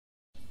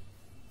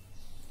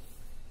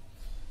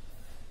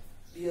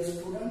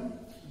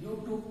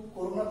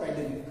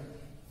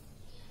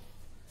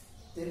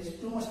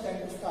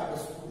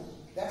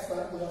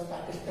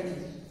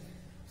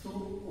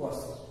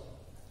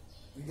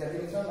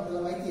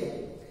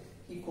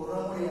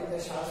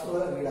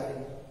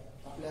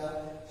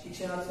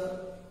शिक्षणाचं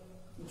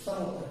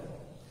नुकसान होत आहे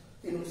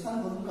ते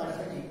नुकसान भरून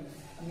काढण्यासाठी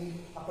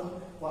आपण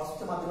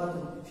व्हॉट्सअपच्या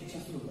माध्यमातून शिक्षण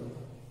सुरू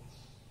करतो.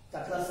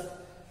 त्यातला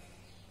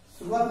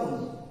सुरुवात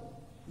म्हणून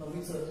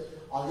 9वीचं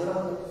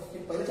अल्जेब्रामध्ये जे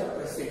पहिलं चॅप्टर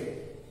आहे सेट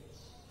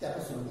ते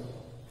आपण सुरू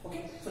करतो. Okay,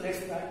 so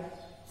let's start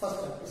first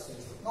chapter set.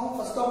 Now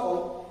first of all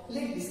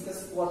let discuss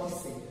what is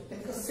set.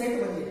 नेमकं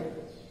सेट म्हणजे काय?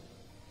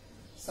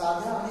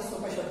 साध्या आणि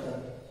सोप्या शब्दात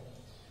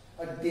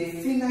अ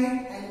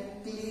definite and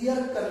clear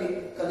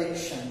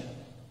collection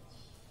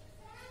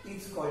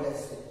is called as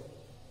set.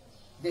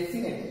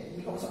 Definite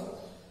मी कसं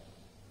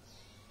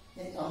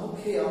अमुक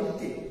हे अमुक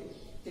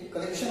ते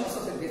कलेक्शन असं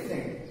असेल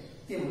डेफिनेट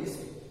ते म्हणजे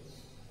सेट.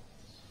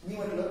 मी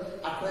म्हटलं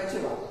आठवड्याचे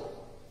वार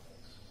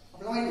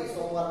आपल्याला माहिती आहे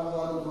सोमवार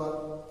मंगळवार बुधवार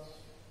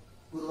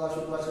गुरुवार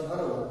शुक्रवार शनिवार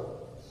रविवार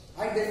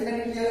हा एक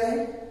डेफिनेट क्लिअर आहे.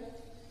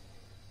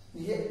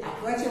 हे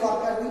आठवड्याचे वार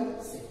काय होईल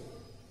सेट.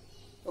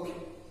 ओके,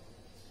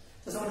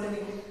 तसं म्हटलं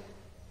मी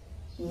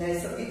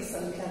नैसर्गिक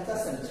संख्यांचा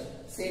संच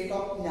सेट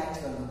ऑफ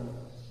नॅचरल नंबर.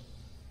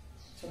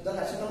 शब्द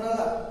नॅचरल नंबर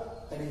आला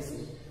that is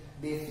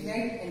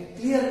definite and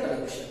clear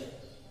collection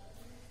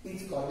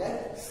is called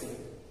as set.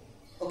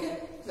 Okay,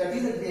 so that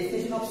is the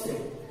definition of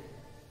set.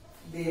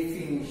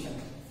 Definition: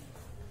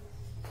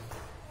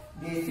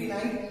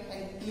 definite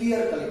and clear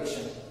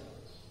collection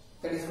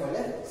that is called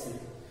as set.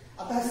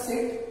 आता हा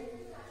set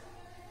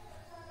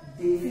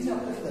definition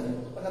आपल्याला झालं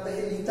पण आता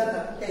हे लिहिताना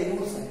काही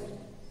rules आहेत.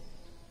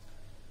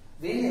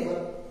 whenever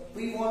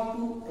we want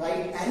to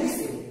write any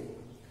set,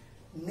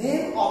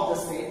 name of the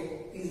set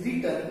is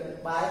written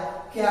by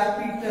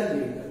capital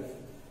letter.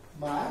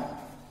 By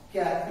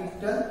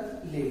capital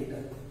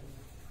letter.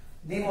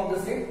 Name of the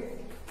set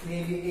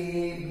may be A,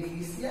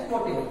 B, C, and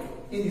whatever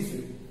in this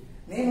way.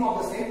 Name of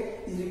the set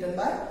is written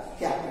by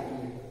capital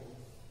letter.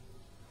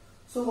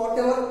 So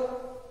whatever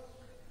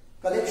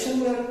collection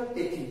we are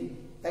taking,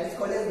 that is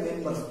called as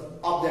members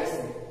of that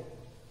set.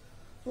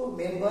 So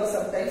members,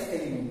 sometimes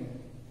element.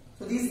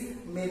 So these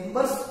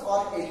members or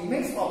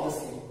elements of the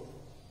set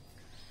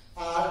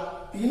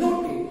are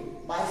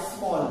denoted by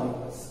small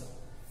letters.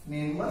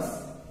 Members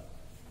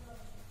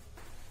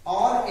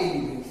or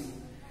elements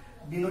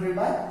denoted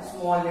by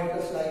small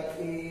letters like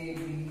A,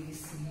 B,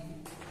 C,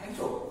 and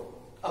so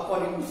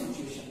according to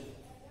situation.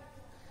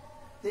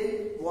 Then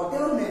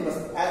whatever members,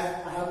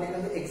 as I have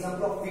taken the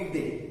example of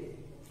weekday,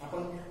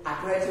 आपण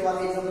आठवड्याचे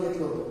वार example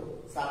घेतलं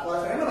होतं. 7 वार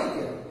सगळ्यांना माहिती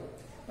आहे.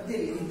 पण ते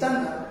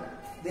लिहिताना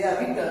they are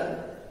written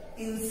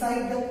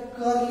inside the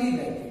curly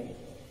bracket.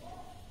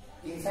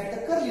 Inside the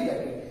curly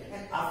bracket.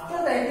 And after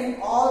writing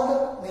all the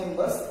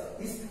members,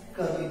 this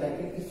curly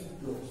bracket is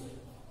closed.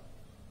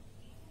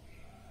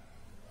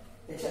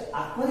 त्याच्या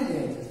आतमध्ये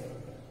लिहायचं असतं.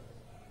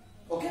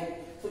 Okay,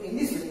 so in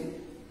this way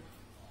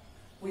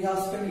we have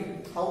studied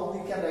how we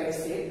can write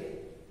set.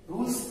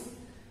 Rules: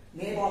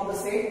 name of the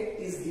set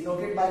is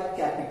denoted by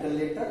capital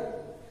letter.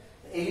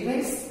 The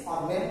elements or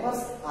members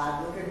are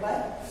denoted by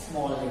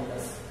small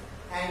letters,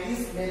 and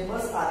these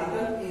members are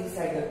written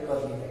inside the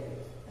curly bracket.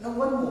 And now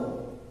one more.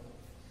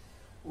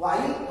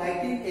 While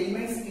writing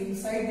elements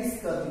inside this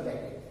curly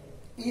bracket,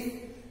 if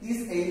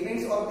these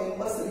elements or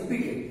members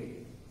repeated,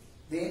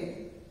 then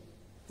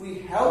we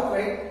have to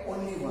write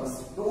only once.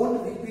 Don't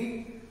repeat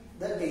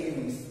the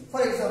elements.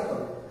 For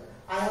example,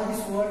 I have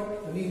this word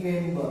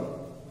remember.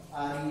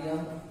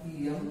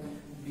 R-E-M-E-M-B-E-R.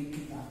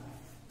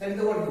 That is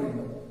the word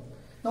remember.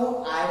 Now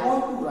I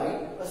want to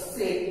write a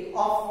set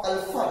of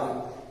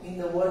alphabet in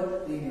the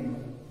word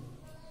remember.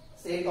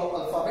 Set of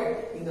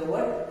alphabet in the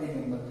word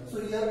remember. So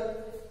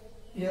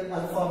here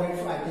alphabet,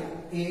 so I take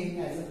A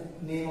as a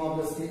name of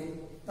the set.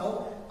 Now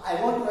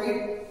I want to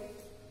write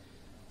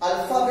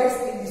alphabets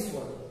in this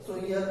word. So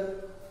here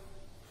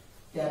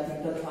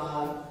capital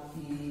R,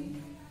 E,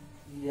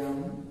 M,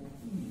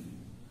 E.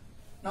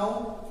 Now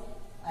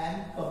I am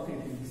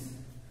completing this.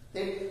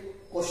 The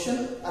question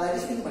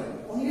arises in mind.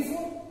 Only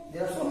 4.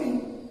 There are so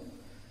many.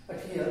 But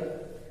here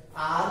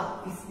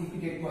R is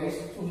repeated twice,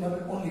 so we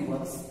have only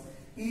once.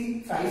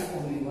 E thrice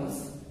only once.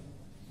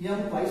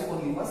 M twice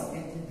only once,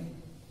 and B.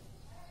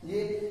 ये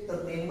तर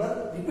member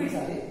repeat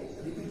झाले,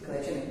 repeat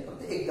करायचे नाही,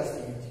 फक्त एकदाच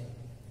लिहायचे.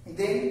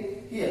 Then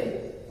here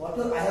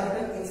whatever I have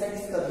done inside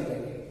this curly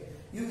bracket,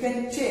 you can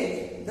change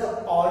the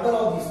order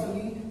of this.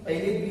 तुम्ही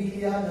पहिले B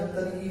लिहा,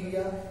 नंतर E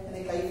लिहा, आणि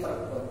काही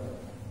फरक पडतो.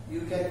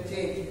 You can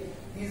change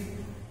these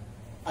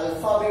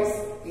alphabets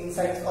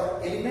inside or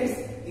elements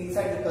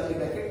inside the curly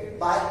bracket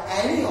by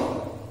any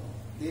order.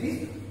 There is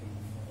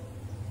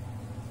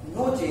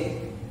no change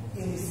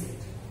in this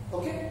set.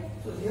 Okay,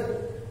 so here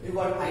you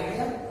got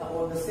idea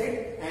about the set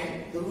and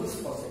the rules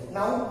for set.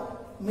 Now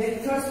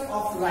methods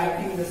of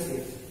writing the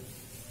set.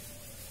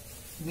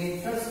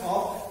 Methods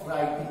of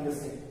writing the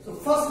set. So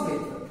first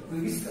method we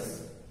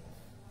discuss.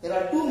 There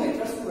are 2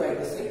 methods to write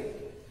the set.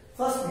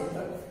 First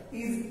method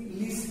is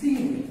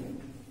listing method.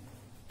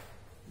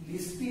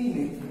 Listing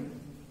method,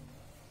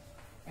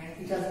 and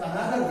it has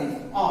another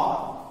name or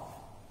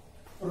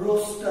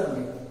roster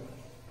method.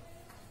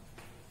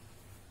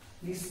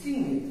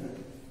 Listing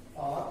method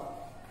or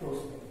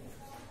roster method.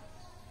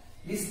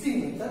 Listing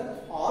method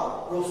or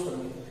roster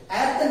method.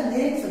 As the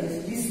name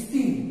suggests,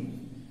 listing.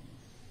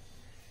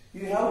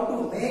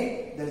 make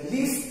the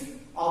list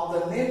of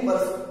the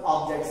members of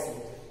that set.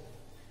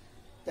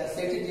 त्या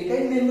सेटचे जे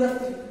काही member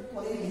असतील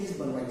मला ही list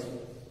बनवायची.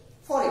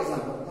 For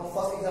example, now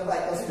first example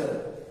I consider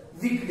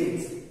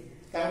weekdays.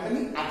 काय म्हणतो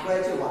मी?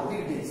 आठवड्याचे वार,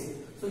 weekdays.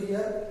 So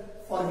here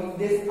for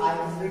weekdays I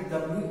consider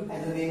W as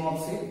the name of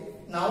set.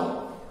 Now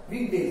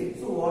weekdays.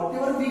 So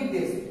whatever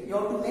weekdays you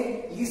have to make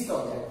list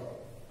of that.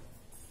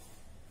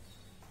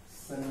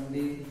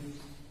 Sunday,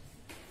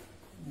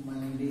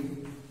 Monday,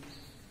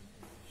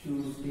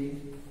 Tuesday,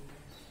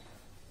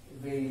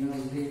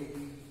 Wednesday,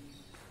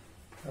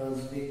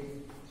 Thursday,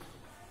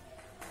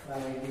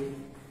 Friday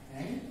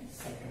and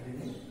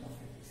Saturday of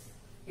the week.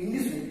 In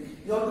this way,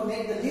 you have to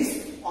make the list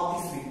of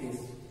these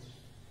weekdays.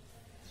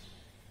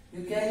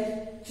 You can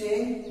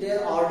change their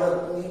order.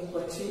 तुम्ही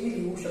कशीही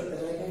लिहू शकता,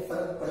 त्याला काही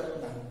फरक पडत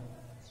नाही.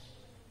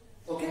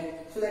 Okay,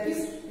 so that is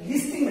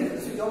listing method.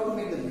 So you have to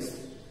make the list.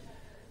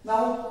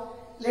 Now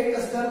let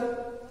us consider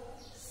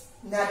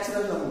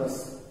natural numbers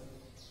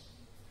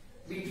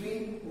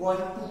between 1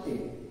 to 10.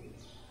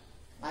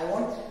 I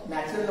want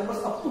natural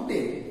numbers up to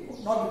 10,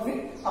 not between,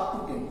 up to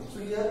 10. So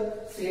here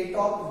set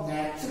of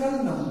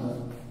natural number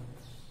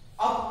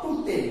up to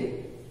 10.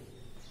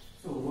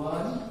 So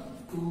 1,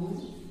 2,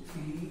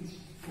 3,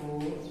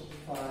 4,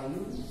 5,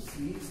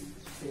 6,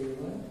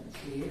 7,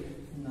 8,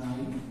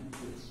 9,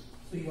 10.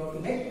 So you have to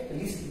make a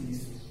list in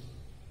this way.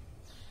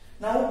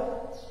 Now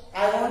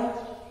I want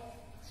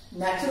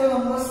natural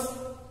numbers,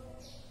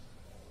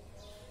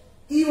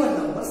 even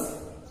numbers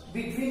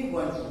between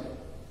 1 to 10.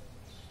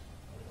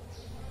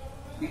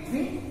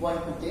 Between 1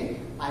 to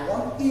 10, I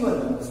want even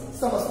numbers,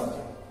 समझ.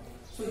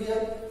 So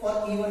here for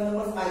even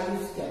numbers I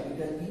use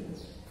capital E,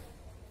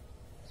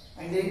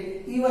 and then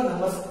even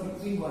numbers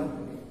between 1 to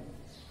 10.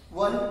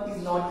 1 is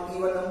not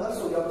even number,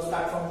 so you have to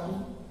start from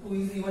 2. 2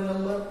 is even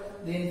number,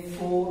 then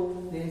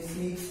 4, then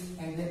 6,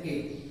 and then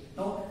 8.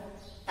 Now,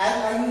 as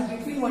I use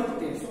between 1 to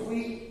 10, so we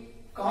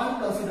can't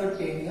consider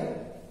 10 here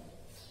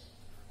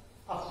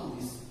up to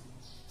this.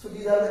 So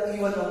these are the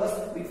even numbers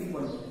between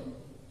 1 to 10.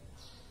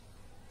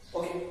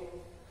 Okay.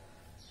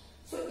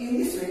 So in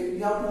this way,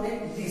 you have to make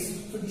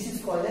list. So this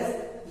is called as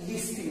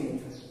listing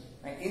method.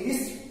 And in this,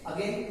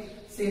 again,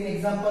 same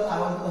example, I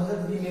want to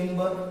consider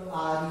remember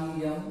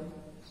R-E-M-E-M-B-E-R.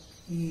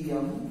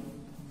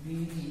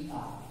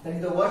 That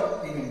is the word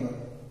remember.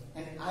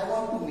 And I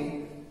want to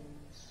make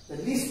the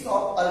list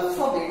of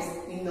alphabets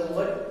in the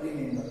word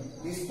remember.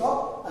 List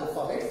of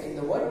alphabets in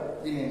the word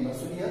remember.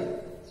 So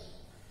here,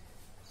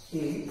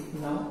 A.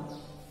 Now,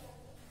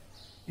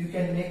 you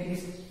can make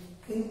list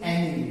in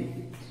any way.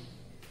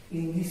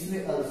 In this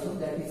way also,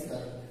 that is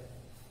correct.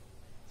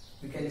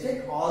 You can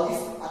check all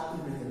these are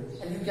together,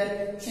 and you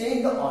can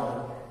change the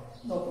order.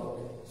 No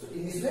problem. So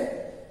in this way,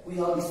 we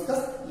have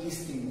discussed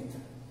listing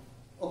method.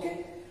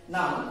 Okay.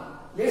 Now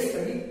let's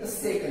study the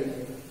second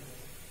method.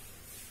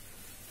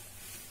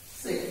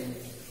 Second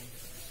method.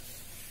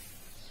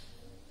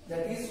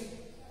 That is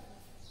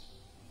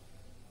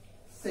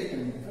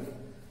second method.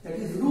 That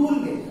is rule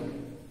method.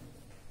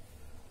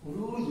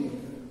 Rule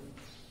method.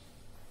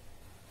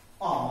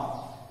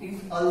 Or it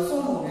is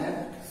also known as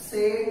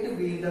set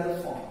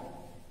builder form.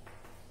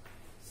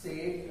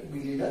 Set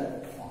builder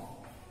form.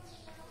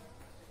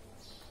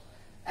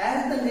 As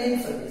the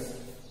name suggests,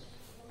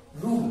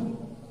 rule.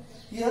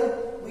 Here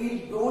we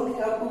don't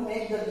have to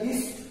make the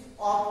list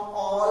of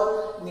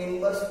all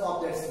members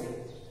of that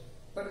set,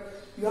 but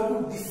you have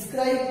to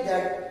describe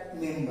that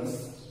members.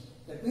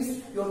 That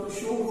means you have to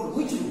show rule.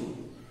 Which rule?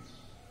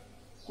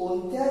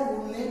 कोणत्या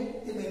रूलने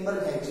ते member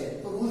घ्यायचे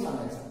तो rule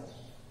सांगायचा.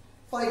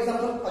 For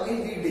example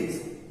again weekdays,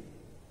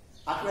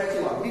 आठवड्याचे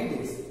वार,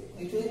 weekdays.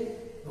 इथे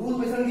rule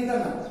method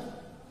घेताना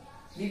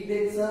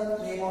वीकडेजचा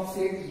name of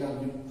set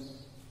W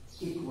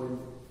equal.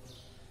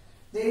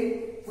 Then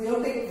we have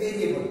to take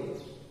variable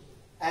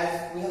as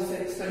we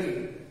have studied.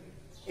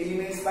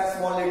 Elements by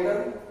small letter,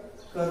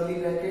 curly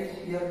bracket,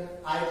 here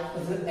I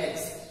consider X.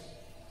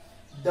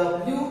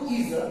 W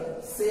is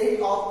a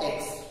set of X.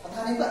 आता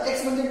नेमका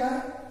X म्हणजे काय?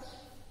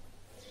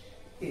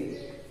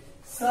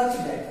 Such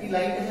that. He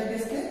line कशासाठी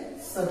असते?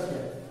 Such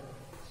that.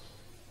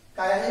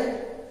 काय आहे?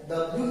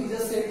 W is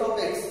a set of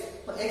X.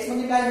 पण X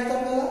म्हणजे काय घ्यायचं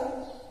आपल्याला?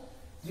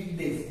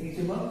 Weekdays.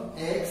 इथे मग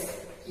X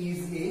is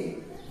a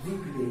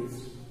weekdays.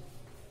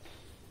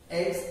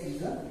 X is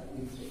a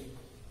weekday.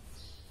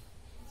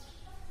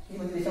 ही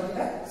म्हणजे त्याच्यामध्ये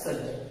काय? Such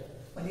that.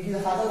 म्हणजे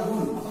हा जो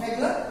रूल आपण काय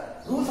केलं?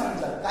 रूल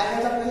सांगितला. काय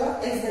घ्यायचं आपल्याला?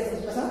 X घ्यायचं.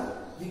 कसा?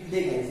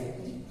 वीकडे घ्यायचं.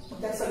 मग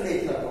त्यात सगळे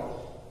एक करतो.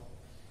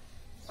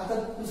 आता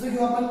दुसरे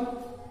घेऊ आपण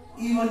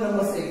even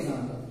numbers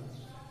example.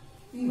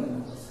 Even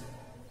numbers.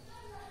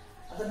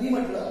 आता मी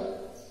म्हटलं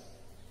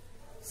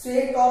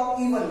set of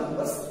even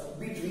numbers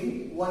between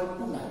 1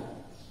 to 9.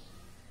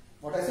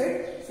 What I said?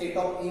 Set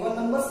of even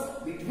numbers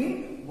between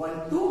 1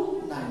 to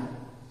 9.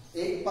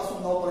 1 पासून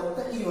 9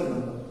 पर्यंत इवन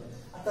नंबर.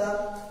 आता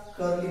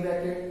कर्ली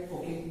ब्रॅकेट.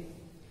 ओके.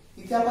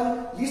 इथे आपण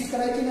लिस्ट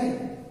करायची नाही.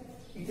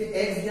 इथे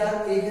x घ्या,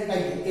 a घ्या,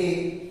 काही a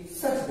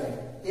सच दॅट.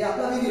 हे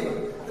आपला व्हेरिएबल.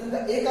 आता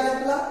a काय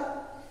आपला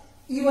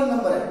इवन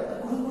नंबर आहे.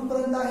 कुठून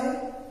कुठपर्यंत आहे?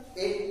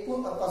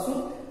 1 पासून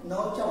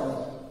 9 च्या वर.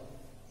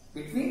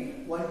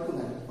 between 1 to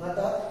 9.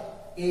 आता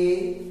A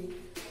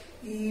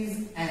is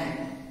an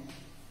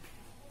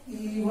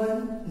even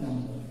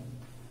number.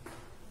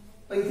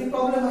 पण इथे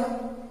प्रॉब्लेम आहे.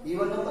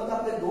 इवन नंबर तर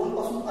आपल्या 2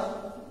 पासून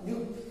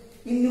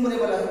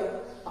इनन्यूमरेबल आहे.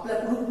 आपल्या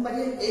ग्रुप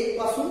मध्ये 1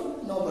 पासून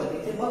 9 पर्यंत.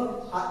 इथे मग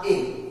हा A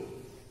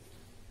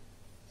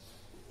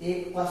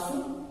 1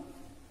 पासून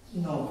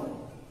 9 पर्यंत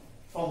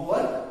from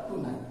 1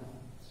 to 9.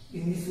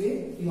 In this way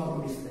you have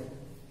to display.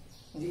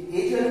 म्हणजे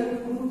A ची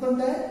व्हॅल्यू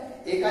कुठपर्यंत आहे?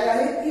 A काय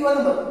आहे? Even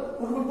number.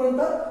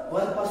 कुठपर्यंत?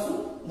 1 पासून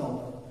 9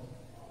 पर्यंत.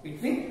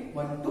 Between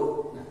 1 to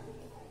 9.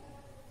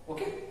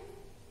 ओके,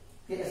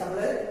 हे असं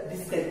आपल्याला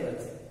डिस्क्राइब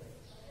करायचं.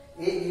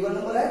 A इवन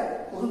नंबर आहे.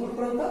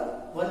 कुठपर्यंत?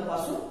 1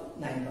 पासून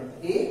 9 पर्यंत.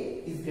 A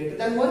is greater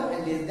than 1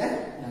 and less than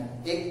 9.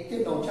 1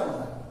 ते 9 च्या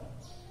मध्ये.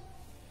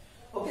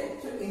 Okay,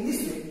 so in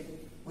this way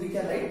we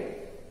can write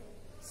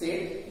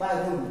set by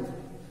rule method.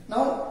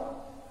 Now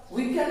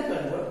we can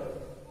convert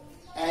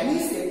any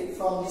set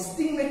from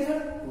listing method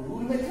to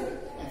rule method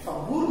and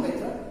from rule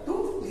method to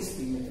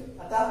listing method.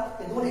 आता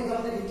हे दोन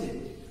example घेतले.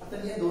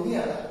 आता मी दोन्ही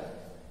आला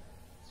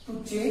to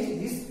change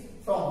this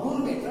from rule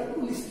method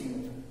to listing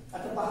method.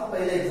 आता पहा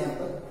पहिला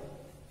example.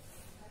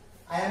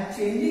 I am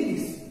changing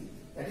this,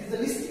 that is the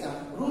listing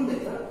rule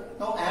method.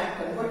 Now I am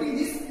converting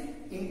this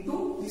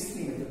into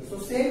listing method. So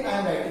same I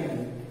am writing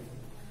here.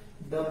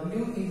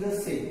 W is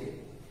a set.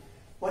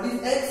 What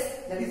is X?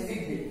 That is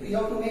weekday. We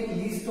have to make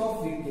list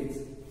of weekdays.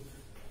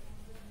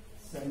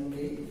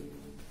 Sunday,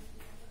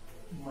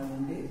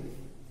 Monday,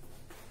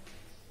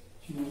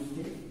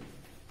 Tuesday,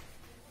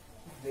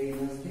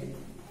 Wednesday,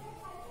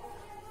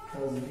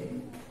 Thursday,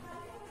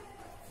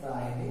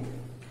 Friday,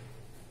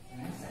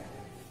 and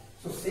Saturday.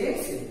 So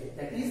same,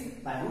 that is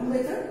by rule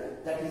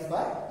method, that is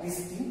by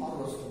listing or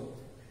roster.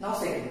 Now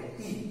second,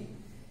 E,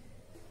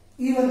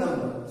 even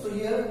number. So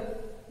here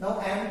now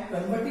I am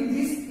converting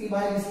this E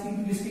by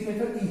listing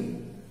method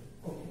E.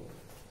 Okay.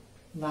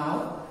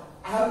 Now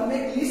I have to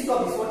make list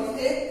of this. What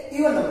is a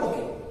even number?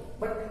 Okay,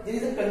 but there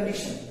is a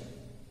condition.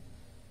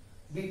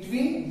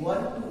 Between 1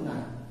 to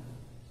 9.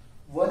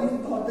 1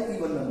 is not the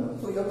even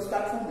number, so you have to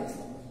start from next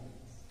number.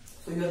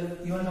 So your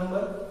even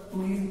number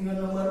 2 is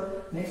even number.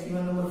 Next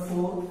even number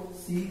 4,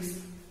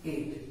 6,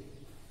 8.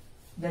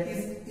 That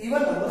is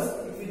even numbers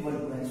between 1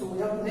 to 9. So we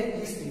have to make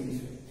list in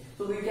this way.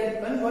 So we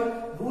can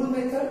convert rule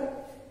method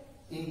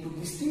into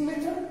listing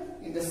method.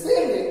 In the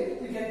same way,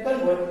 we can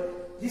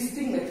convert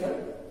listing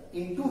method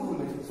into rule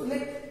method. So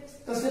let's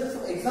consider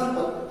some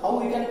example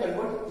how we can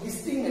convert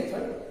listing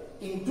method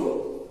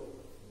into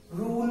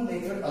rule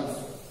method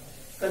also.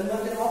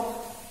 Conversion of,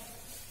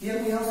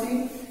 here we have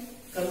seen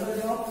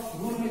conversion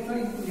of rule method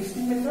into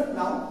listing method.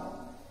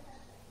 Now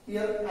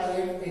here I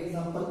have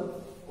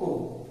example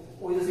O.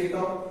 O is a set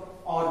of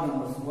odd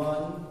numbers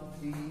 1,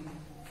 3,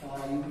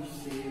 5,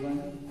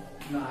 7,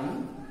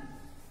 9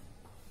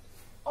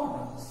 odd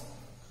numbers.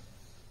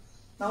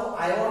 Now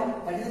I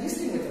want, that is a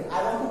listing method.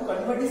 I want to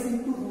convert this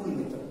into rule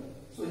method.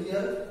 So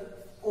here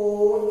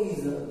O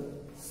is a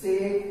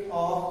set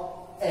of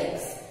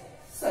X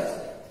such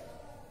that.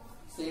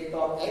 Set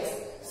of X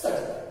such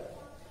that.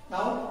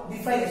 Now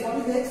define this. What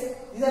is X?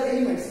 These are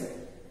elements.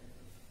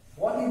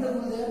 What is the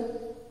rule there?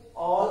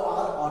 All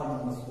are odd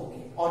numbers.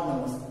 Okay, odd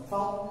numbers.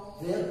 From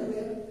where to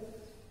where?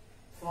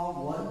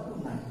 From 1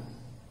 to 9.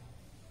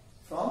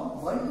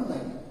 From 1 to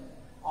 9.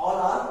 All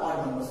are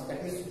odd numbers.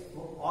 That means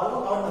all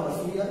are odd numbers.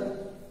 So here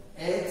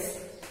X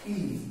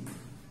is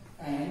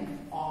an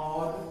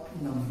odd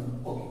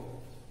number. Okay,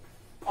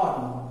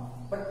 odd number.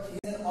 But here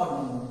is an odd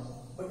number.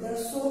 But there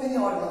are so many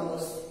odd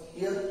numbers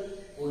here.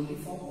 Only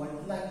from 1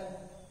 to 9.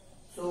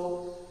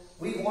 So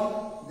we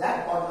want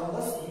that odd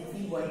numbers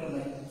between 1 to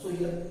 9. So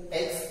here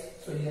X.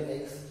 So here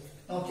X.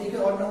 Now take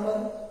your odd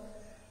number.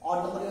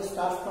 Odd number will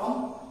start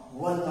from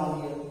 1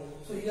 now here.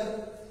 So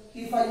here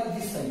if I use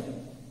this sign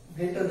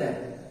greater than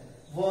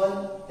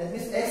 1, that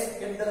means X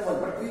greater than 1.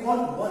 But we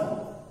want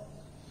 1.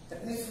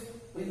 That means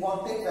we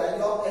want to take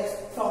value of X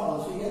from 1.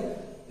 So here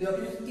we have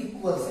to use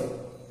equal sign.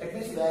 That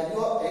means value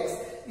of X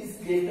is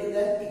greater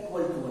than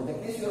equal to 1.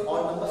 That means your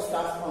odd number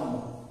starts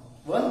from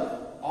 1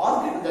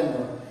 or greater than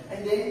 1.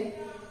 And then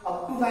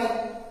up to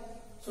 9.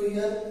 So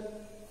here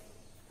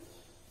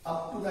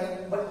up to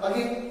 9. But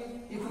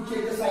again, if you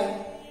check the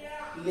sign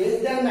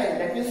less than 9,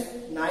 that means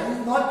 9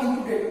 is not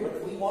included,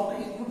 but we want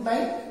to include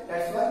 9.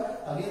 That's why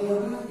again we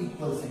have to use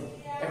equal sign.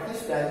 That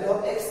means value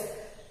of X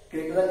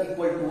greater than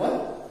equal to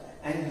 1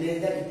 and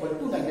less than equal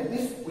to 9. That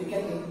means we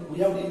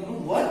have to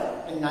include 1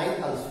 and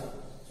 9 also.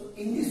 So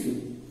in this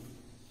way,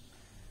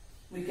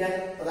 we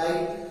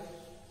can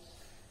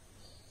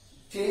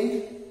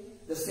change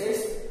the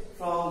sets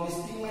from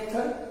listing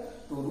method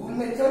to rule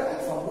method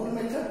and from rule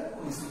method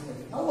to listing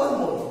method. Now one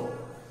more thing.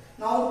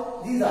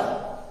 Now these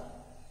are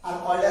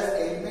called as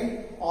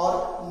element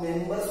or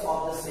members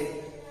of the set.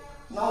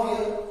 Now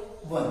here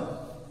 1.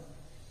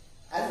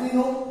 As we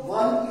know,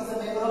 1 is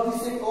a member of the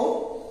set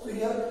O. So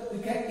here we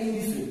can in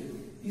this way.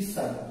 This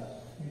sign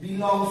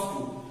belongs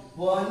to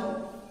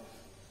 1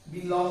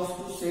 belongs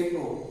to set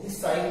O. This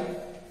sign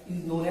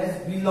is known as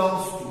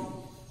belongs to.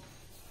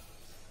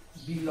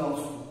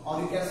 Belongs to.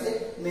 or you can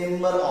say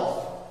member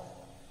of.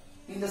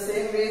 In the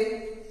same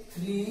way,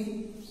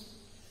 3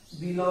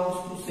 belongs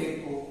to set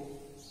O.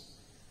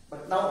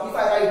 But now if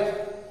I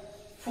write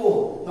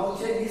 4, now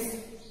check this.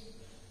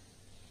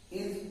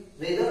 Is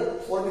whether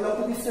 4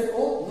 belongs to this set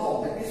O?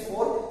 No, that means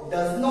 4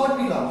 does not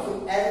belong.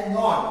 So as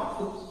not,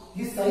 so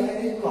this sign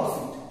and you cross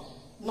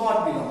it.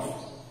 Not belongs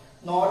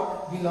to.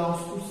 Not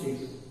belongs to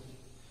set.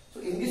 So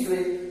in this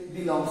way,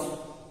 belongs to.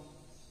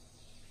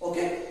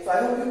 Okay, so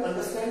I hope you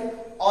understand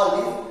all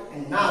this.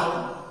 And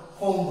now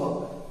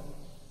homework.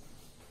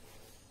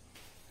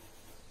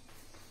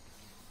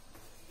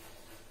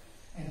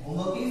 And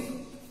homework is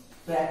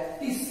practice.